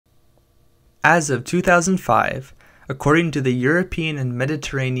As of 2005, according to the European and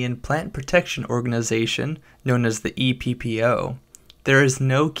Mediterranean Plant Protection Organization, known as the EPPO, there is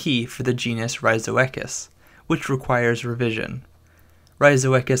no key for the genus Rhizoecus, which requires revision.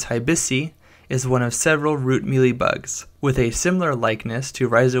 Rhizoecus hibisci is one of several root mealybugs, with a similar likeness to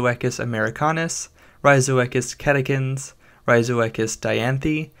Rhizoecus americanus, Rhizoecus cacticans, Rhizoecus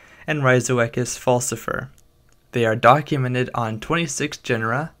dianthi, and Rhizoecus falcifer. They are documented on 26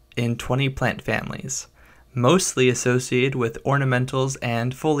 genera in 20 plant families, mostly associated with ornamentals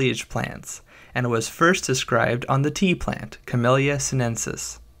and foliage plants, and was first described on the tea plant, Camellia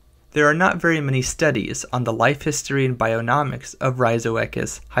sinensis. There are not very many studies on the life history and bionomics of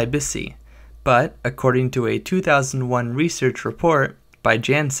Rhizoecus hibisci, but according to a 2001 research report by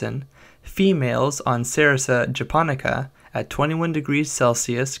Janssen, females on Cerisa japonica at 21 degrees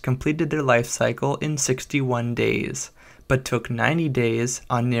Celsius completed their life cycle in 61 days, but took 90 days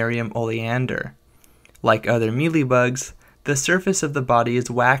on Nerium oleander. Like other mealybugs, the surface of the body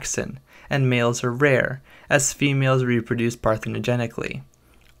is waxen, and males are rare, as females reproduce parthenogenically.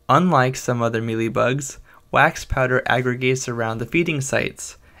 Unlike some other mealybugs, wax powder aggregates around the feeding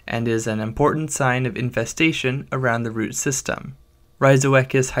sites, and is an important sign of infestation around the root system.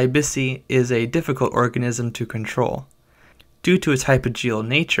 Rhizoecus hibisci is a difficult organism to control. Due to its hypogeal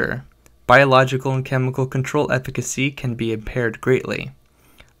nature, biological and chemical control efficacy can be impaired greatly.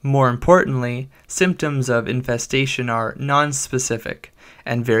 More importantly, symptoms of infestation are nonspecific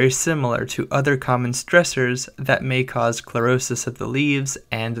and very similar to other common stressors that may cause chlorosis of the leaves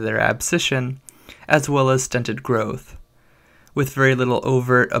and their abscission, as well as stunted growth. With very little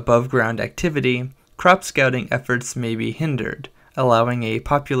overt above-ground activity, crop scouting efforts may be hindered, allowing a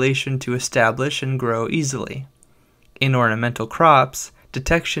population to establish and grow easily. In ornamental crops,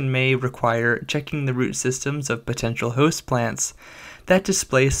 detection may require checking the root systems of potential host plants that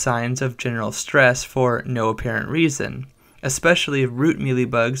display signs of general stress for no apparent reason, especially if root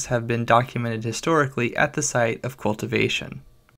mealybugs have been documented historically at the site of cultivation.